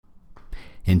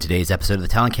In today's episode of the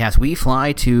Talentcast, we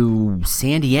fly to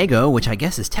San Diego, which I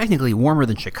guess is technically warmer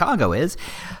than Chicago is,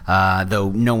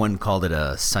 though no one called it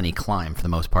a sunny climb for the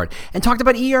most part, and talked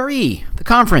about ERE, the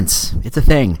conference. It's a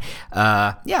thing.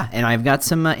 And I've got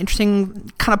some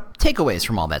interesting kind of takeaways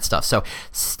from all that stuff, so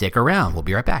stick around. We'll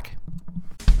be right back.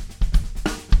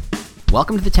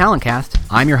 Welcome to the Talentcast.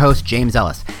 I'm your host, James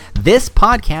Ellis. This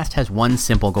podcast has one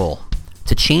simple goal: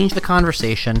 to change the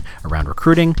conversation around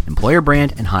recruiting, employer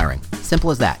brand, and hiring.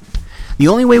 Simple as that. The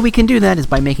only way we can do that is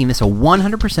by making this a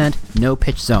 100%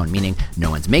 no-pitch zone, meaning no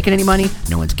one's making any money,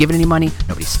 no one's giving any money,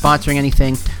 nobody's sponsoring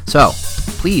anything. So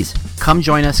please come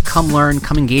join us, come learn,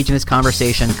 come engage in this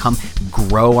conversation, come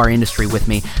grow our industry with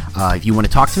me. If you want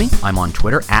to talk to me, I'm on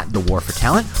Twitter at The War for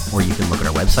Talent, or you can look at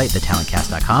our website,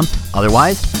 thetalentcast.com.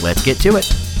 Otherwise, let's get to it.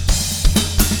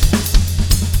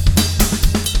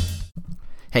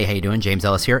 Hey, how you doing? James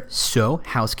Ellis here. So,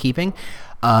 housekeeping.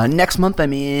 Next month,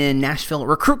 I'm in Nashville at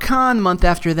RecruitCon. The month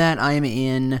after that,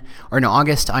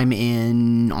 August, I'm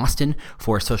in Austin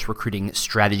for a Social Recruiting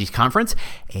Strategies Conference,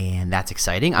 and that's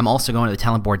exciting. I'm also going to the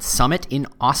Talent Board Summit in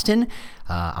Austin.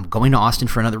 I'm going to Austin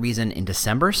for another reason in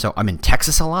December, so I'm in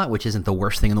Texas a lot, which isn't the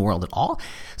worst thing in the world at all.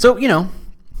 So,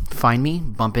 find me,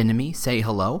 bump into me, say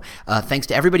hello. Thanks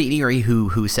to everybody at ERE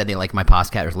who said they liked my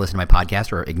podcast or listened to my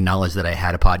podcast or acknowledged that I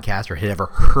had a podcast or had ever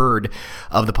heard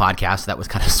of the podcast. That was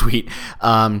kind of sweet.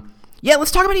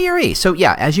 Let's talk about ERE. So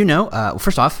as you know,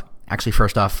 first off,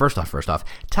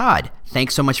 Todd,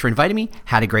 thanks so much for inviting me.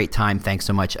 Had a great time. Thanks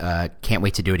so much. Can't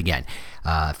wait to do it again.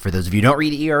 For those of you who don't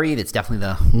read ERE, that's definitely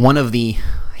one of the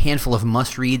handful of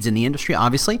must-reads in the industry,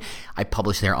 obviously. I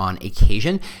publish there on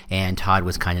occasion, and Todd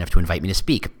was kind enough to invite me to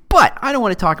speak. But I don't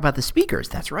want to talk about the speakers.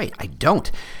 That's right, I don't.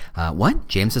 What?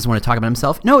 James doesn't want to talk about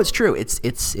himself? No, it's true.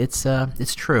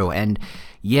 It's true. And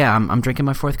I'm drinking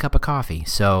my fourth cup of coffee.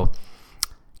 So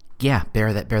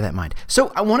bear that in mind.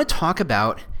 So I want to talk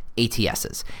about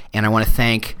ATSs, and I want to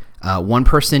thank one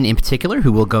person in particular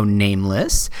who will go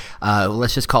nameless.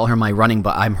 Let's just call her my running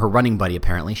buddy. I'm her running buddy,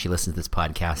 apparently. She listens to this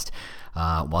podcast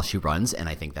while she runs, and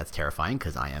I think that's terrifying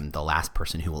because I am the last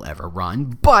person who will ever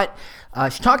run. But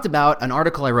she talked about an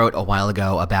article I wrote a while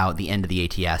ago about the end of the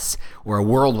ATS, or a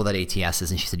world without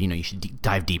ATSs, and she said, you should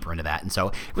dive deeper into that. And so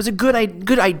it was a good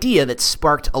idea that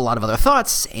sparked a lot of other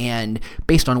thoughts, and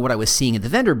based on what I was seeing at the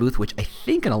vendor booth, which I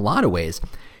think in a lot of ways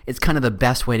it's kind of the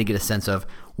best way to get a sense of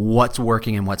what's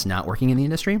working and what's not working in the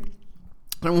industry.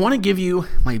 But I want to give you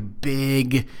my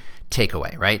big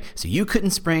takeaway, right? So you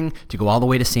couldn't spring to go all the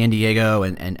way to San Diego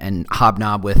and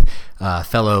hobnob with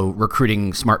fellow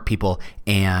recruiting smart people,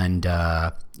 and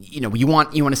you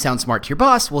want to sound smart to your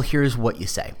boss. Well, here's what you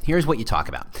say. Here's what you talk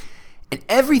about. And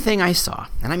everything I saw,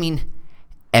 and I mean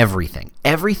everything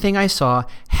I saw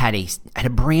had a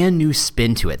brand new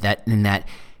spin to it. That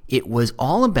it was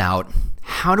all about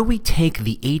how do we take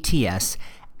the ATS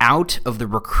out of the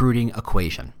recruiting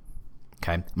equation.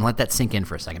 Okay, I'm going to let that sink in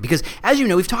for a second, because as you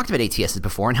know, we've talked about ATSs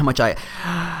before and how much I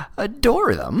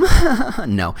adore them.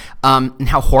 And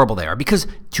how horrible they are, because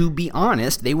to be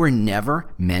honest, they were never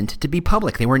meant to be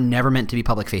public. They were never meant to be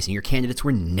public facing. Your candidates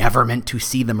were never meant to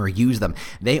see them or use them.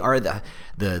 They are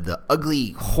the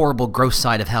ugly, horrible, gross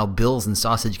side of how bills and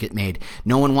sausage get made.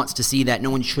 No one wants to see that. No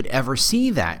one should ever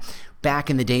see that.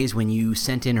 Back in the days when you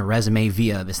sent in a resume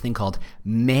via this thing called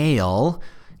mail,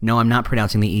 no, I'm not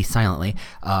pronouncing the E silently,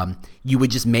 you would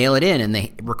just mail it in, and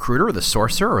the recruiter or the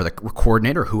sourcer or the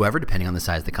coordinator or whoever, depending on the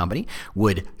size of the company,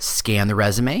 would scan the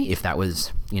resume. If that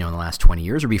was, in the last 20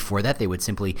 years or before that, they would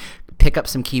simply pick up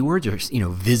some keywords or,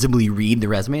 visibly read the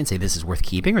resume and say, this is worth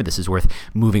keeping or this is worth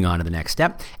moving on to the next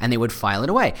step, and they would file it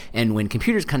away. And when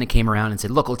computers kind of came around and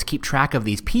said, look, let's keep track of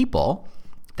these people,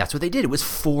 that's what they did. It was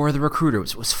for the recruiter.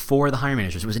 It was for the hiring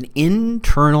managers. It was an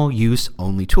internal use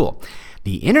only tool.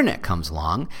 The internet comes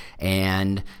along,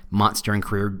 and Monster and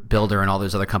Career Builder and all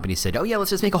those other companies said,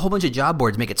 let's just make a whole bunch of job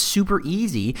boards, make it super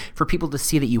easy for people to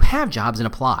see that you have jobs and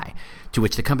apply. To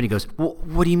which the company goes, well,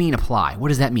 what do you mean apply? What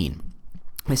does that mean?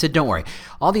 They said, don't worry.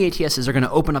 All the ATSs are going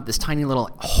to open up this tiny little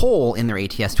hole in their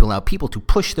ATS to allow people to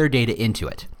push their data into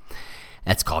it.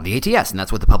 That's called the ATS, and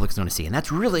that's what the public's going to see. And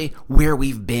that's really where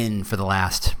we've been for the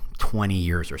last 20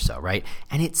 years or so, right?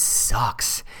 And it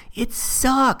sucks. It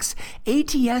sucks.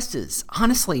 ATSs,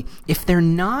 honestly,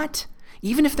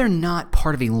 even if they're not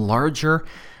part of a larger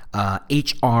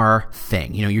HR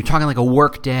thing, you're talking like a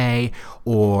Workday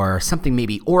or something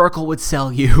maybe Oracle would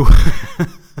sell you.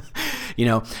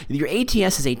 Your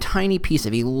ATS is a tiny piece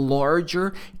of a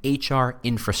larger HR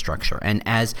infrastructure. And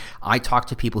as I talk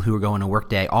to people who are going to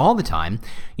Workday all the time,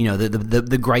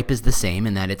 the gripe is the same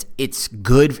in that it's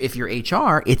good if you're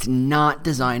HR. It's not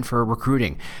designed for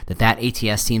recruiting. That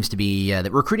ATS seems to be,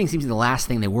 that recruiting seems to be the last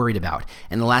thing they're worried about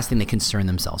and the last thing they concern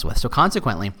themselves with. So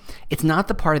consequently, it's not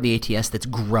the part of the ATS that's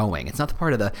growing. It's not the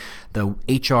part of the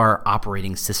HR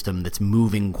operating system that's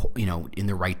moving, in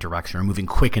the right direction or moving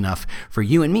quick enough for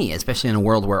you and me, especially in a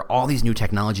world where all these new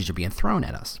technologies are being thrown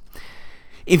at us.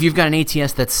 If you've got an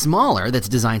ATS that's smaller, that's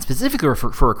designed specifically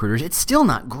for recruiters, it's still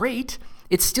not great.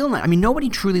 It's still not, nobody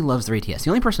truly loves their ATS. The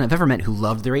only person I've ever met who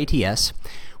loved their ATS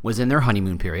was in their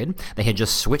honeymoon period. They had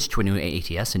just switched to a new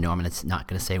ATS, and no, I'm not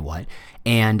going to say what.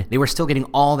 And they were still getting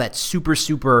all that super,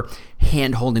 super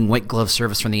hand-holding white glove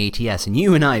service from the ATS. And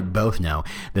you and I both know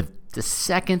that the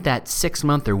second that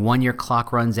 6-month or 1-year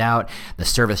clock runs out, the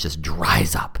service just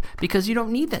dries up because you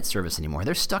don't need that service anymore.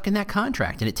 They're stuck in that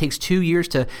contract, and it takes 2 years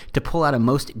to pull out of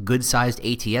most good-sized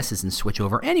ATSs and switch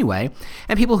over anyway.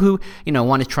 And people who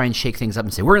want to try and shake things up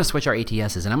and say, we're going to switch our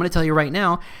ATSs, and I'm going to tell you right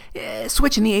now,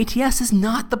 switching the ATS is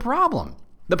not the problem.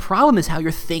 The problem is how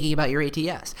you're thinking about your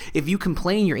ATS. If you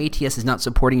complain your ATS is not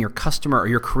supporting your customer or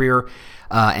your career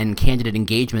and candidate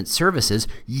engagement services,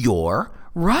 you're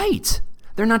right.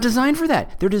 They're not designed for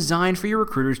that. They're designed for your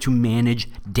recruiters to manage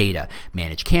data,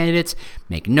 manage candidates,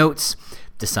 make notes,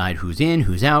 decide who's in,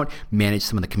 who's out, manage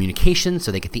some of the communication so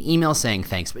they get the email saying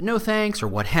thanks but no thanks or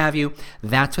what have you.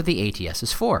 That's what the ATS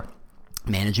is for.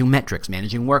 Managing metrics,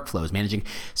 managing workflows, managing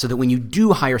so that when you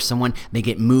do hire someone, they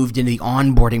get moved into the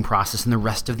onboarding process and the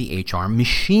rest of the HR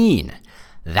machine.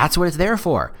 That's what it's there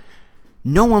for.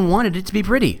 No one wanted it to be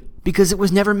pretty because it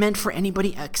was never meant for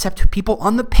anybody except people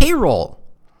on the payroll.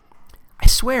 I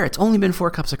swear it's only been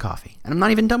 4 cups of coffee, and I'm not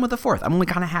even done with the 4th. I'm only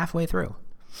kind of halfway through.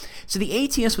 So the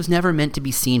ATS was never meant to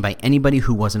be seen by anybody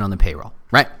who wasn't on the payroll,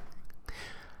 right?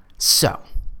 So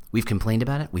we've complained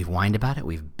about it, we've whined about it,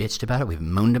 we've bitched about it, we've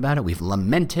moaned about it, we've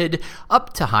lamented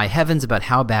up to high heavens about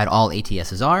how bad all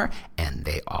ATSs are, and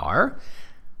they are.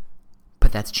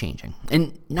 But that's changing,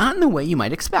 and not in the way you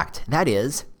might expect. That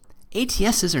is,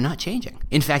 ATSs are not changing.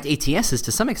 In fact, ATSs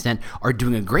to some extent are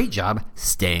doing a great job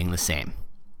staying the same.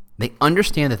 They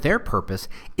understand that their purpose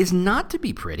is not to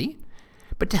be pretty,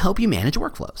 but to help you manage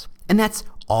workflows. And that's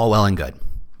all well and good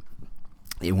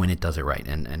when it does it right.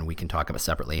 And we can talk about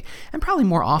separately and probably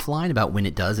more offline about when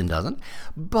it does and doesn't.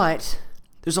 But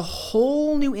there's a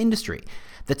whole new industry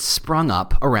that's sprung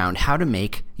up around how to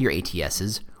make your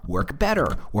ATSs work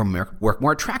better or work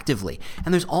more attractively.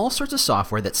 And there's all sorts of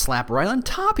software that slap right on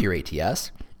top of your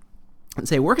ATS and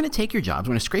say, we're going to take your jobs,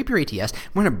 we're going to scrape your ATS,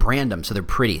 we're going to brand them so they're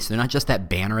pretty, so they're not just that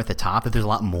banner at the top, that there's a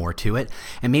lot more to it.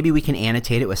 And maybe we can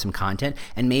annotate it with some content,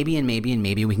 and maybe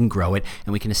we can grow it,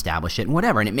 and we can establish it, and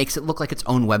whatever. And it makes it look like its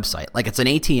own website, like it's an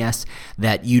ATS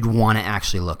that you'd want to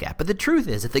actually look at. But the truth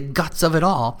is that the guts of it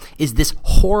all is this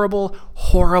horrible,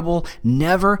 horrible,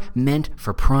 never meant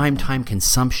for primetime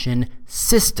consumption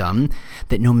system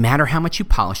that no matter how much you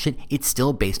polish it, it's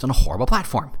still based on a horrible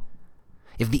platform.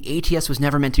 If the ATS was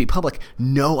never meant to be public,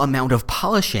 no amount of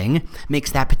polishing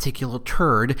makes that particular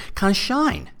turd kind of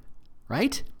shine,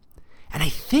 right? And I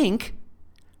think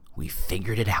we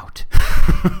figured it out.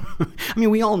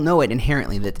 We all know it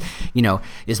inherently that,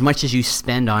 as much as you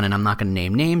spend on, and I'm not going to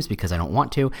name names because I don't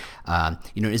want to,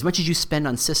 as much as you spend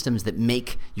on systems that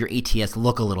make your ATS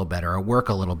look a little better or work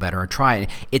a little better or try,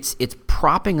 it's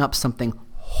propping up something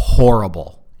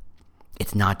horrible.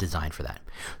 It's not designed for that.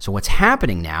 So what's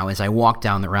happening now as I walk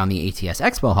around the ATS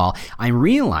Expo Hall, I'm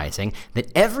realizing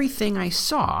that everything I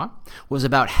saw was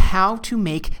about how to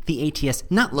make the ATS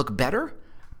not look better,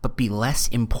 but be less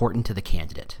important to the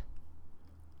candidate.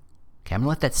 Okay, I'm going to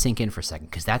let that sink in for a second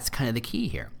because that's kind of the key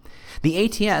here.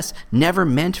 The ATS never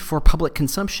meant for public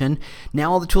consumption.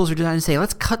 Now all the tools are designed to say,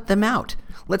 let's cut them out.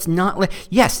 Let's not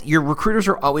yes, your recruiters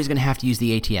are always going to have to use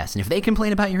the ATS. And if they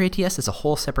complain about your ATS, it's a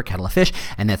whole separate kettle of fish,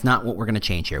 and that's not what we're going to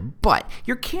change here. But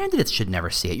your candidates should never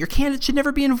see it. Your candidates should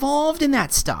never be involved in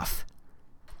that stuff.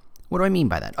 What do I mean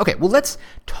by that? Okay, well, let's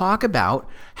talk about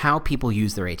how people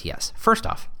use their ATS. First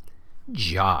off,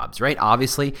 jobs, right?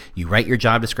 Obviously, you write your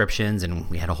job descriptions, and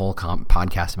we had a whole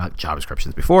podcast about job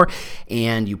descriptions before,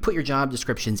 and you put your job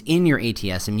descriptions in your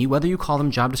ATS, and whether you call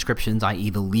them job descriptions, i.e.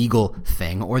 the legal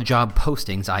thing, or job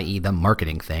postings, i.e. the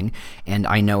marketing thing, and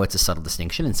I know it's a subtle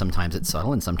distinction, and sometimes it's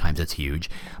subtle, and sometimes it's huge,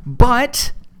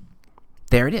 but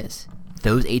there it is.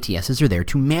 Those ATSs are there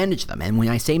to manage them. And when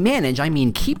I say manage, I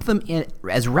mean keep them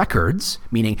as records,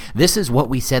 meaning this is what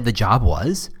we said the job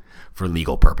was, for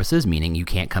legal purposes, meaning you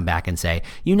can't come back and say,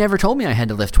 you never told me I had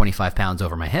to lift 25 pounds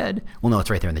over my head. Well, no, it's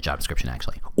right there in the job description,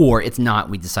 actually. Or it's not,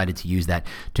 we decided to use that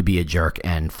to be a jerk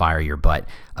and fire your butt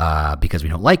because we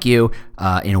don't like you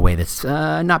in a way that's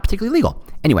not particularly legal.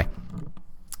 Anyway,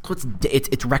 so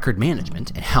it's record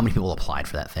management and how many people applied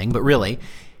for that thing. But really,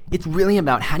 it's really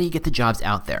about how do you get the jobs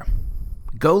out there.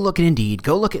 Go look at Indeed,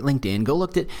 go look at LinkedIn, go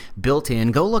look at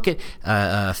Built-in, go look at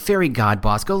Fairy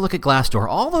Godboss, go look at Glassdoor.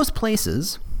 All those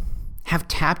places have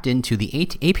tapped into the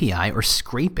API or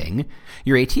scraping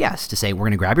your ATS to say, we're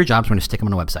going to grab your jobs, we're going to stick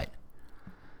them on a website.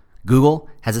 Google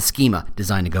has a schema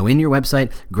designed to go into your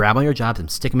website, grab all your jobs,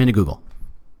 and stick them into Google.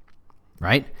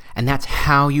 Right? And that's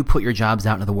how you put your jobs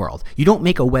out into the world. You don't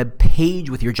make a web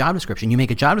page with your job description. You make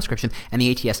a job description, and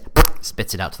the ATS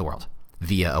spits it out to the world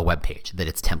via a web page that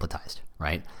it's templatized,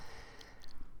 right?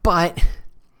 But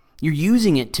you're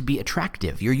using it to be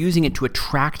attractive. You're using it to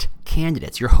attract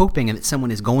candidates. You're hoping that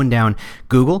someone is going down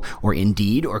Google or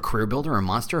Indeed or CareerBuilder or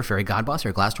Monster or Fairy Godboss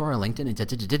or Glassdoor or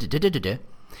LinkedIn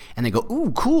and they go,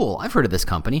 ooh, cool, I've heard of this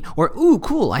company. Or, ooh,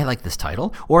 cool, I like this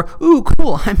title. Or, ooh,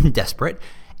 cool, I'm desperate.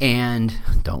 And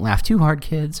don't laugh too hard,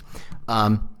 kids.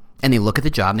 And they look at the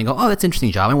job and they go, oh, that's an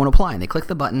interesting job. I want to apply. And they click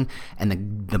the button,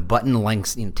 and the button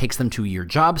links, takes them to your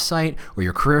job site or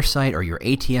your career site or your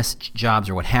ATS jobs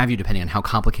or what have you, depending on how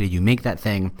complicated you make that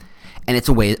thing. And it's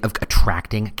a way of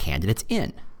attracting candidates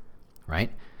in,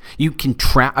 right? You can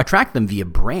attract them via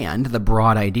brand, the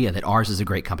broad idea that ours is a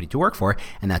great company to work for,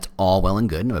 and that's all well and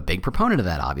good, and I'm a big proponent of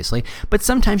that, obviously. But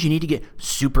sometimes you need to get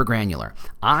super granular.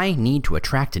 I need to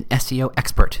attract an SEO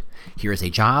expert. Here is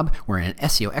a job where an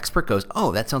SEO expert goes,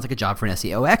 oh, that sounds like a job for an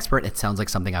SEO expert. It sounds like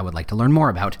something I would like to learn more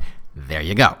about. There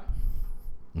you go.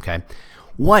 Okay.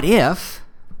 What if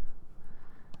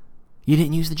you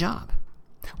didn't use the job?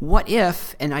 What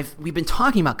if, and we've been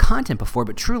talking about content before,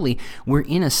 but truly we're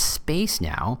in a space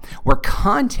now where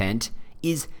content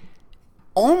is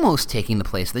almost taking the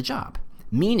place of the job.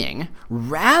 Meaning,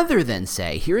 rather than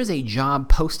say, here is a job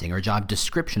posting or job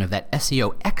description of that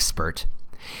SEO expert,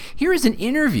 here is an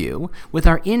interview with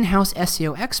our in-house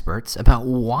SEO experts about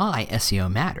why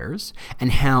SEO matters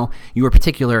and how your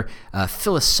particular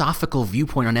philosophical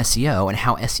viewpoint on SEO and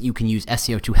how you can use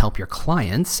SEO to help your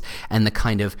clients and the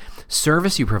kind of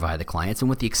service you provide the clients and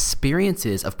what the experience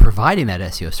is of providing that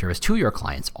SEO service to your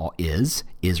clients is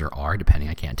or are, depending,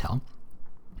 I can't tell.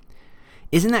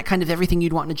 Isn't that kind of everything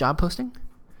you'd want in a job posting?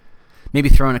 Maybe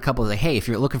throw in a couple of like, hey, if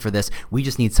you're looking for this, we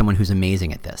just need someone who's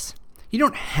amazing at this. You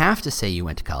don't have to say you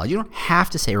went to college. You don't have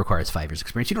to say it requires 5 years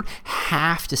experience. You don't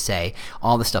have to say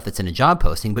all the stuff that's in a job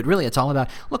posting, but really it's all about,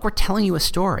 look, we're telling you a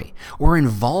story. We're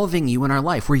involving you in our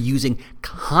life. We're using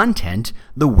content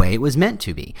the way it was meant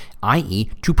to be, i.e.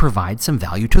 to provide some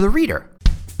value to the reader.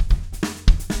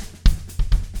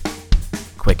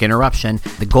 Quick interruption.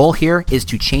 The goal here is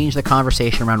to change the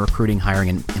conversation around recruiting, hiring,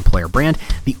 and employer brand.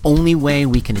 The only way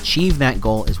we can achieve that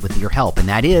goal is with your help, and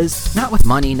that is not with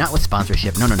money, not with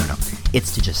sponsorship. No.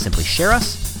 It's to just simply share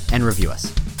us and review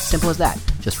us. Simple as that.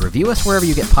 Just review us wherever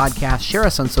you get podcasts, share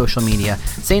us on social media,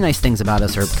 say nice things about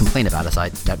us or complain about us.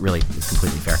 That really is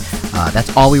completely fair.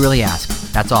 That's all we really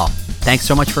ask. That's all. Thanks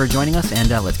so much for joining us, and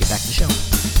let's get back to the show.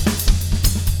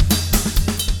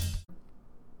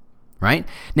 Right?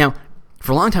 Now,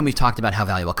 for a long time, we've talked about how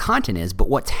valuable content is, but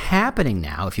what's happening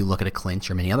now, if you look at a Clinch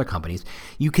or many other companies,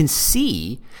 you can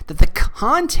see that the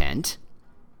content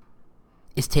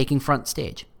is taking front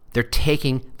stage. They're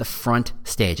taking the front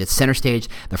stage. It's center stage,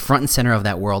 the front and center of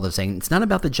that world of saying, it's not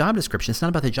about the job description, it's not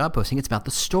about the job posting, it's about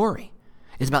the story.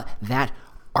 It's about that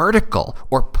article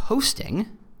or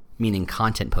posting, meaning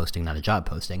content posting, not a job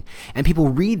posting, and people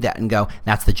read that and go,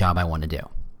 that's the job I want to do.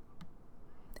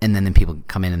 And then people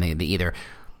come in and they either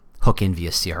hook in via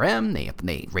CRM, they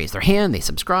raise their hand, they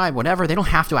subscribe, whatever. They don't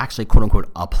have to actually, quote unquote,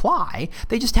 apply.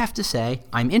 They just have to say,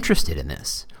 I'm interested in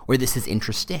this, or this is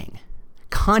interesting.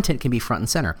 Content can be front and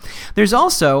center. There's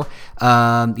also,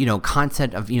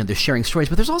 content of, they're sharing stories,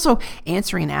 but there's also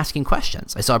answering and asking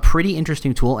questions. I saw a pretty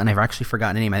interesting tool, and I've actually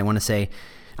forgotten the name. I want to say,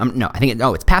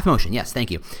 it's PathMotion. Yes,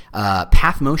 thank you.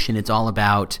 PathMotion, it's all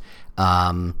about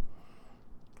answering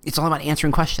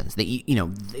questions.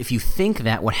 If you think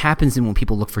that what happens when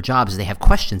people look for jobs is they have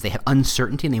questions, they have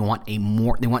uncertainty, and they want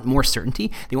more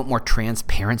certainty, they want more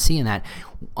transparency in that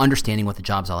understanding what the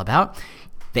job's all about.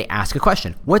 They ask a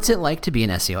question. What's it like to be an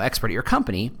SEO expert at your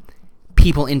company?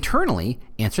 People internally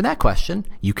answer that question.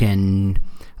 You can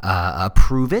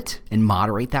approve it and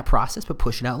moderate that process, but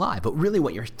push it out live. But really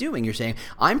what you're doing, you're saying,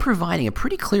 I'm providing a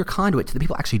pretty clear conduit to the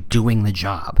people actually doing the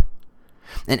job.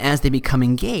 And as they become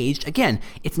engaged, again,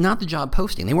 it's not the job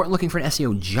posting. They weren't looking for an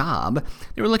SEO job.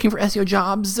 They were looking for SEO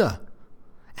jobs.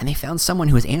 and they found someone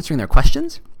who was answering their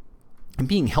questions and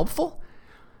being helpful.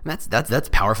 And that's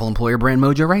powerful employer brand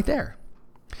mojo right there.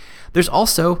 There's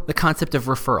also the concept of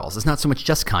referrals. It's not so much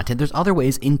just content. There's other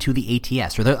ways into the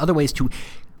ATS, or there are other ways to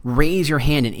raise your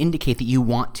hand and indicate that you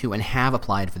want to and have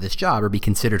applied for this job or be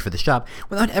considered for this job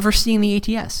without ever seeing the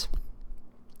ATS.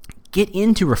 Get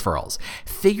into referrals.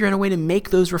 Figure out a way to make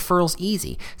those referrals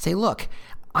easy. Say, look,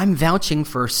 I'm vouching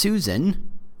for Susan.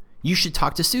 You should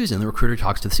talk to Susan. The recruiter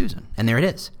talks to Susan, and there it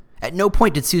is. At no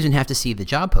point did Susan have to see the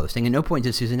job posting. At no point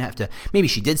did Susan have to, maybe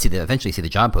she did eventually see the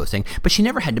job posting, but she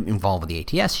never had to involve with the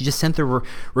ATS. She just sent the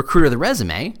recruiter the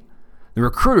resume. The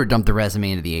recruiter dumped the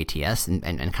resume into the ATS and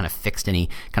kind of fixed any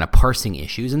kind of parsing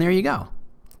issues, and there you go.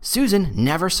 Susan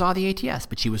never saw the ATS,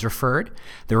 but she was referred.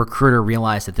 The recruiter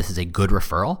realized that this is a good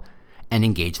referral and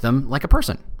engaged them like a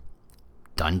person.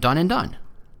 Done, done, and done.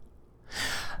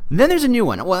 Then there's a new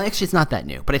one. Well, actually, it's not that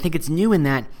new, but I think it's new in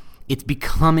that it's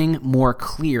becoming more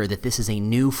clear that this is a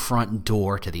new front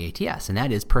door to the ATS, and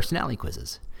that is personality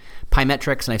quizzes.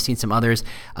 Pymetrics, and I've seen some others,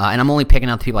 and I'm only picking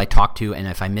out the people I talked to, and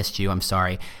if I missed you, I'm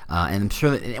sorry. And I'm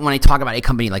sure that when I talk about a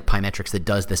company like Pymetrics that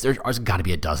does this, there's got to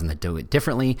be a dozen that do it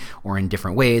differently or in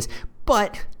different ways.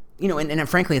 But, and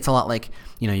frankly, it's a lot like,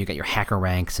 you got your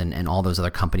HackerRanks and all those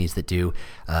other companies that do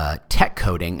tech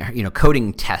coding,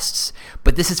 coding tests.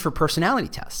 But this is for personality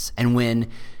tests. And when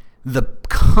the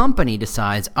company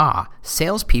decides,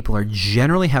 salespeople are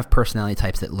generally have personality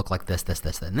types that look like this,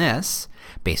 and this,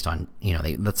 based on,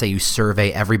 let's say you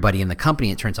survey everybody in the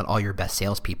company, it turns out all your best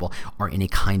salespeople are in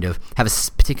have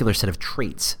a particular set of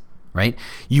traits, right?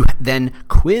 You then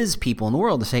quiz people in the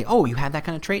world to say, you have that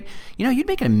kind of trait. You'd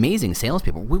make an amazing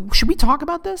salespeople. Should we talk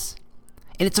about this?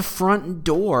 And it's a front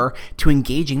door to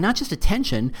engaging not just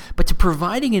attention, but to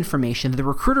providing information that the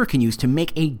recruiter can use to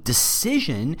make a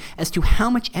decision as to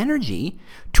how much energy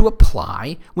to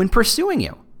apply when pursuing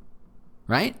you,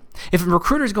 right? If a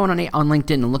recruiter is going on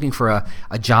LinkedIn and looking for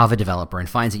a Java developer and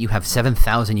finds that you have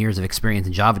 7,000 years of experience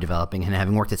in Java developing and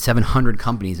having worked at 700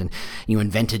 companies and you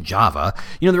invented Java,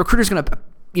 the recruiter's going to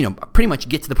pretty much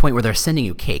get to the point where they're sending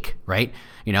you cake, right?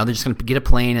 They're just going to get a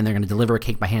plane and they're going to deliver a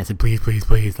cake by hand and say, please, please,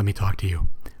 please, let me talk to you.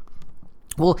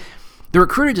 Well, the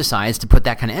recruiter decides to put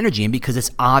that kind of energy in because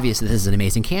it's obvious that this is an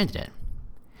amazing candidate.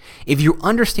 If you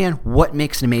understand what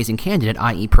makes an amazing candidate,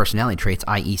 i.e. personality traits,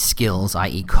 i.e. skills,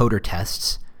 i.e. coder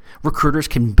tests, recruiters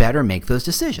can better make those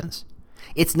decisions.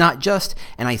 It's not just,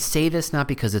 and I say this not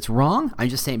because it's wrong, I'm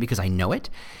just saying it because I know it.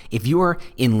 If you're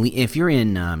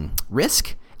in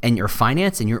risk and you're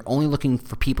finance and you're only looking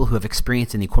for people who have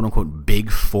experience in the quote-unquote big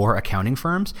four accounting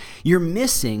firms, you're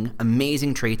missing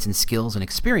amazing traits and skills and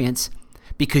experience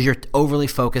because you're overly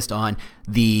focused on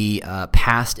the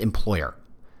past employer.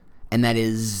 And that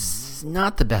is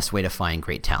not the best way to find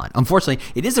great talent. Unfortunately,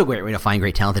 it is a great way to find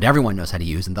great talent that everyone knows how to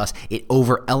use, and thus it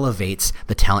over-elevates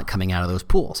the talent coming out of those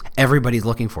pools. Everybody's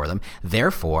looking for them.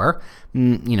 Therefore,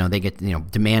 they get,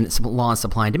 demand, law and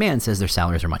supply and demand says their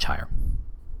salaries are much higher.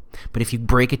 But if you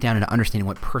break it down into understanding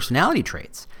what personality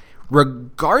traits,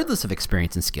 regardless of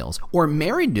experience and skills, or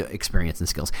married to experience and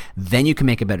skills, then you can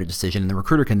make a better decision. And the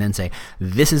recruiter can then say,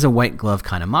 this is a white glove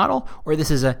kind of model, or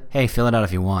this is a, hey, fill it out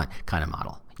if you want kind of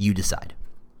model. You decide.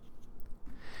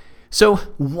 So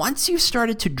once you've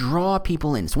started to draw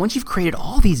people in, so once you've created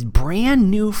all these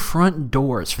brand new front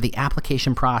doors for the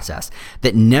application process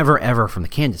that never ever, from the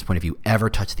candidate's point of view, ever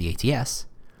touch the ATS,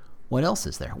 what else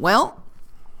is there? Well,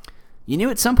 you knew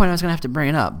at some point I was going to have to bring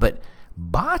it up, but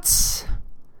bots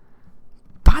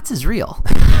is real.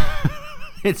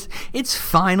 It's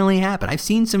finally happened. I've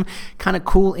seen some kind of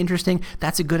cool, interesting,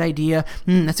 that's a good idea,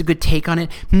 that's a good take on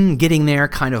it, getting there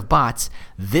kind of bots.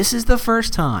 This is the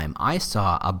first time I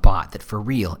saw a bot that for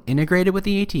real integrated with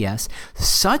the ATS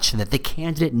such that the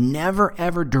candidate never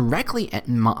ever directly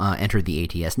entered the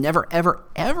ATS, never ever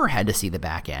ever had to see the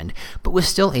back end, but was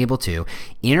still able to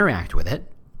interact with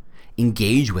it,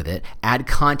 engage with it, add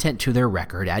content to their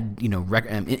record, add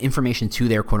information to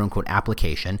their quote-unquote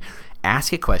application,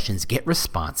 ask it questions, get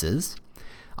responses.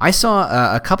 I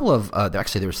saw a couple of,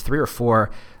 actually there was 3 or 4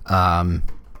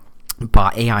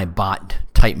 AI bot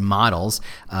type models,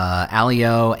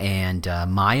 Alio and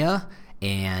Maya,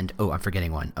 and I'm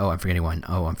forgetting one. Don't worry,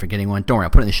 I'll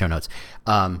put it in the show notes.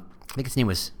 I think its name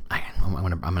was, I'm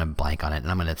going to blank on it, and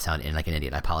I'm going to sound like an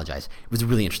idiot. I apologize. It was a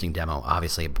really interesting demo.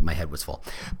 Obviously, my head was full.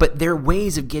 But there are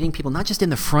ways of getting people not just in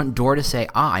the front door to say,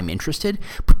 I'm interested,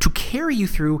 but to carry you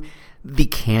through the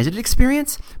candidate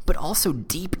experience, but also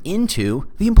deep into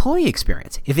the employee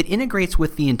experience. If it integrates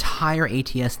with the entire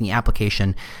ATS and the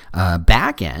application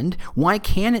back end, why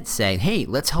can't it say, hey,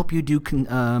 let's help you do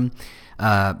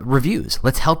reviews.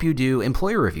 Let's help you do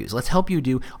employer reviews. Let's help you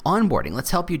do onboarding.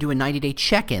 Let's help you do a 90-day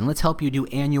check-in. Let's help you do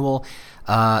annual,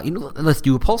 let's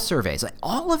do pulse surveys. Like,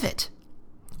 all of it.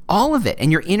 All of it.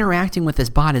 And you're interacting with this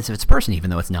bot as if it's a person, even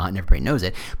though it's not and everybody knows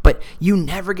it. But you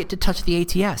never get to touch the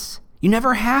ATS. You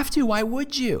never have to. Why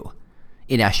would you?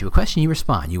 It asks you a question, you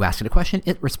respond. You ask it a question,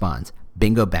 it responds.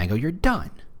 Bingo, bango, you're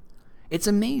done. It's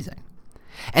amazing.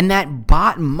 And that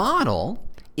bot model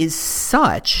is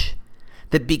such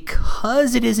that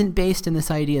because it isn't based in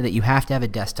this idea that you have to have a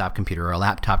desktop computer or a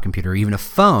laptop computer or even a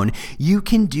phone, you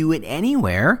can do it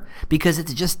anywhere because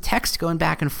it's just text going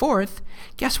back and forth.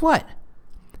 Guess what?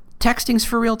 Texting's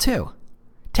for real too.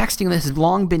 Texting that has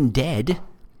long been dead,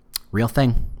 real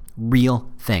thing. Real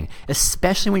thing.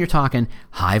 Especially when you're talking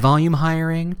high volume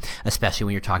hiring, especially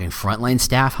when you're talking frontline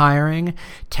staff hiring.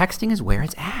 Texting is where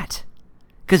it's at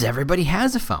because everybody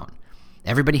has a phone.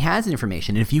 Everybody has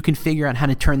information. And if you can figure out how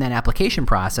to turn that application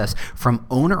process from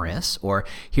onerous, or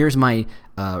here's my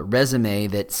resume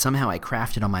that somehow I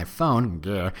crafted on my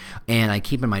phone and I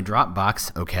keep in my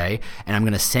Dropbox, okay, and I'm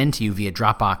going to send to you via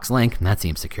Dropbox link, and that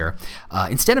seems secure.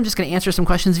 Instead, I'm just going to answer some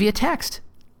questions via text.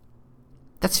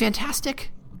 That's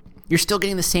fantastic. You're still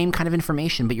getting the same kind of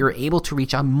information, but you're able to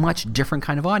reach a much different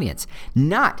kind of audience.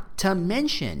 Not to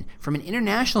mention, from an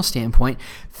international standpoint,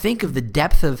 think of the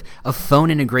depth of phone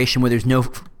integration where there's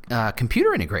no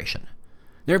computer integration.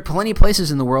 There are plenty of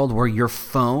places in the world where your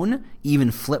phone, even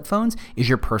flip phones, is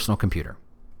your personal computer.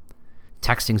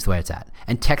 Texting's the way it's at.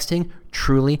 And texting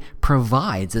truly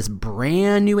provides this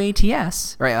brand new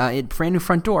ATS, right? Brand new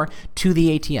front door to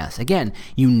the ATS. Again,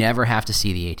 you never have to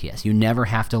see the ATS. You never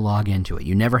have to log into it.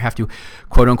 You never have to,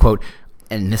 quote unquote,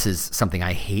 and this is something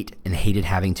I hate and hated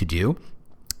having to do,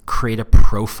 create a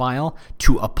profile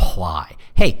to apply.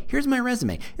 Hey, here's my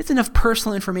resume. It's enough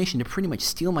personal information to pretty much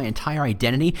steal my entire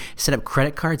identity, set up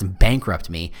credit cards, and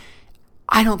bankrupt me.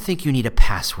 I don't think you need a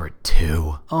password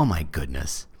too. Oh my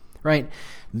goodness. Right?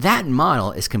 That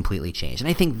model is completely changed. And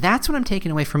I think that's what I'm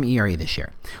taking away from ERE this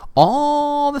year.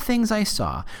 All the things I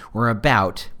saw were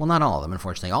about, well, not all of them,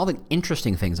 unfortunately, all the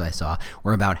interesting things I saw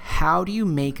were about how do you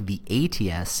make the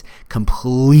ATS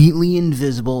completely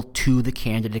invisible to the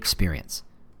candidate experience.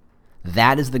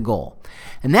 That is the goal.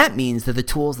 And that means that the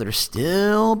tools that are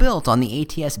still built on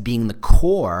the ATS being the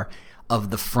core of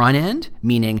the front end,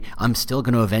 meaning I'm still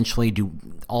going to eventually do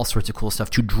all sorts of cool stuff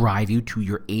to drive you to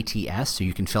your ATS so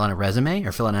you can fill out a resume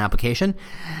or fill out an application,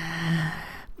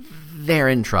 they're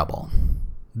in trouble.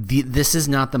 This is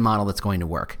not the model that's going to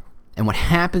work. And what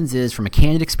happens is, from a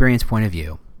candidate experience point of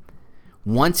view,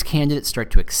 once candidates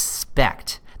start to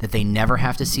expect that they never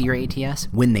have to see your ATS,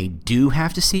 when they do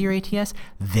have to see your ATS,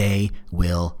 they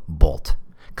will bolt.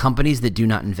 Companies that do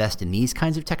not invest in these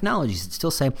kinds of technologies that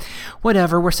still say,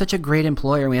 whatever, we're such a great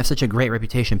employer, we have such a great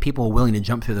reputation, people are willing to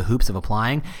jump through the hoops of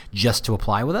applying just to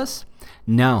apply with us?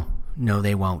 No,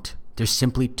 they won't. There's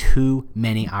simply too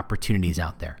many opportunities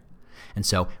out there. And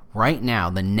so right now,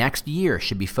 the next year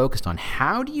should be focused on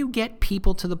how do you get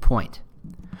people to the point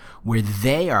where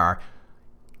they are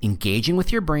engaging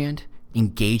with your brand,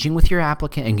 engaging with your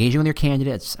applicant, engaging with your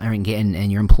candidates and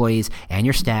your employees and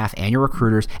your staff and your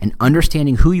recruiters, and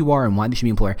understanding who you are and why they should be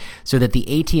an employer, so that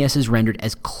the ATS is rendered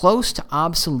as close to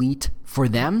obsolete for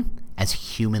them as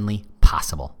humanly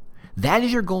possible. That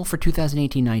is your goal for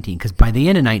 2018-19, because by the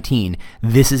end of 19,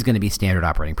 this is going to be standard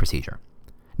operating procedure.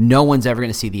 No one's ever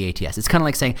going to see the ATS. It's kind of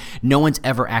like saying no one's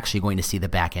ever actually going to see the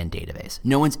back-end database.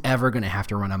 No one's ever going to have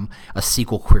to run a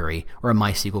SQL query or a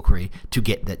MySQL query to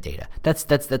get that data.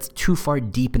 That's too far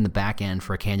deep in the back end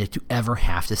for a candidate to ever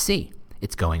have to see.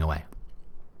 It's going away.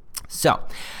 So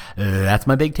that's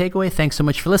my big takeaway. Thanks so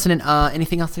much for listening.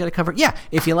 Anything else I got to cover? Yeah,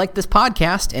 if you like this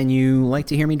podcast and you like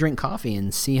to hear me drink coffee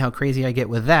and see how crazy I get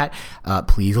with that,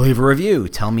 please leave a review.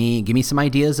 Give me some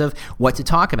ideas of what to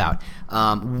talk about.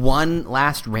 One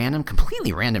last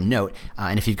completely random note,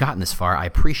 and if you've gotten this far, I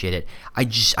appreciate it.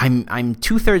 I'm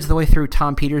 2/3 of the way through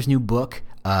Tom Peters' new book,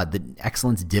 The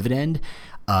Excellence Dividend.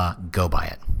 Go buy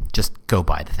it. Just go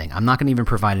buy the thing. I'm not going to even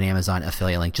provide an Amazon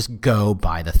affiliate link. Just go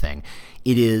buy the thing.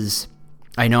 It is,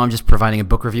 I know I'm just providing a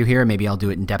book review here. Maybe I'll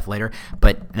do it in depth later,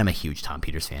 and I'm a huge Tom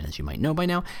Peters fan, as you might know by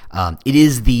now. It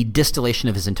is the distillation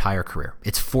of his entire career.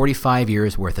 It's 45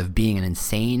 years worth of being an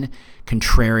insane,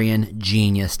 contrarian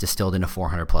genius distilled into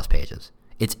 400 plus pages.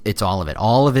 It's all of it.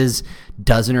 All of his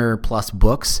dozen or plus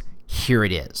books, here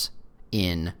it is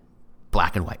in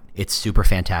black and white. It's super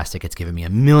fantastic. It's given me a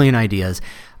million ideas.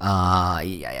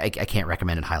 I can't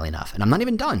recommend it highly enough. And I'm not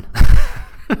even done.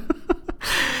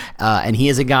 And he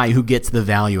is a guy who gets the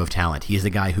value of talent. He is a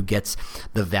guy who gets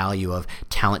the value of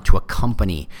talent to a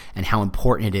company and how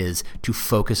important it is to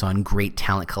focus on great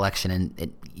talent collection.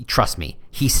 And trust me,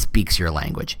 he speaks your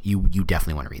language. You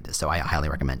definitely want to read this, so I highly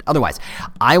recommend. Otherwise,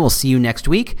 I will see you next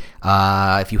week.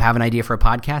 If you have an idea for a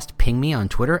podcast, ping me on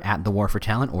Twitter at The War for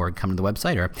Talent, or come to the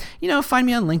website, or find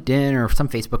me on LinkedIn or some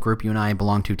Facebook group you and I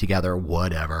belong to together,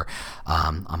 whatever.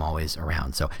 I'm always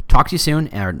around. So talk to you soon,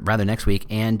 or rather next week,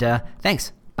 and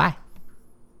thanks. Bye.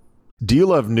 Do you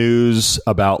love news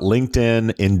about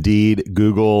LinkedIn, Indeed,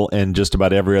 Google, and just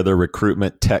about every other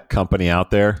recruitment tech company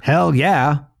out there? Hell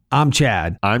yeah. I'm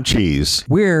Chad. I'm Cheese.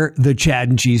 We're the Chad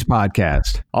and Cheese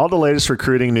Podcast. All the latest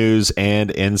recruiting news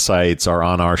and insights are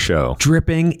on our show.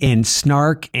 Dripping in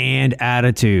snark and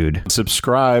attitude.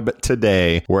 Subscribe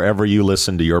today wherever you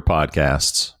listen to your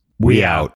podcasts. We out.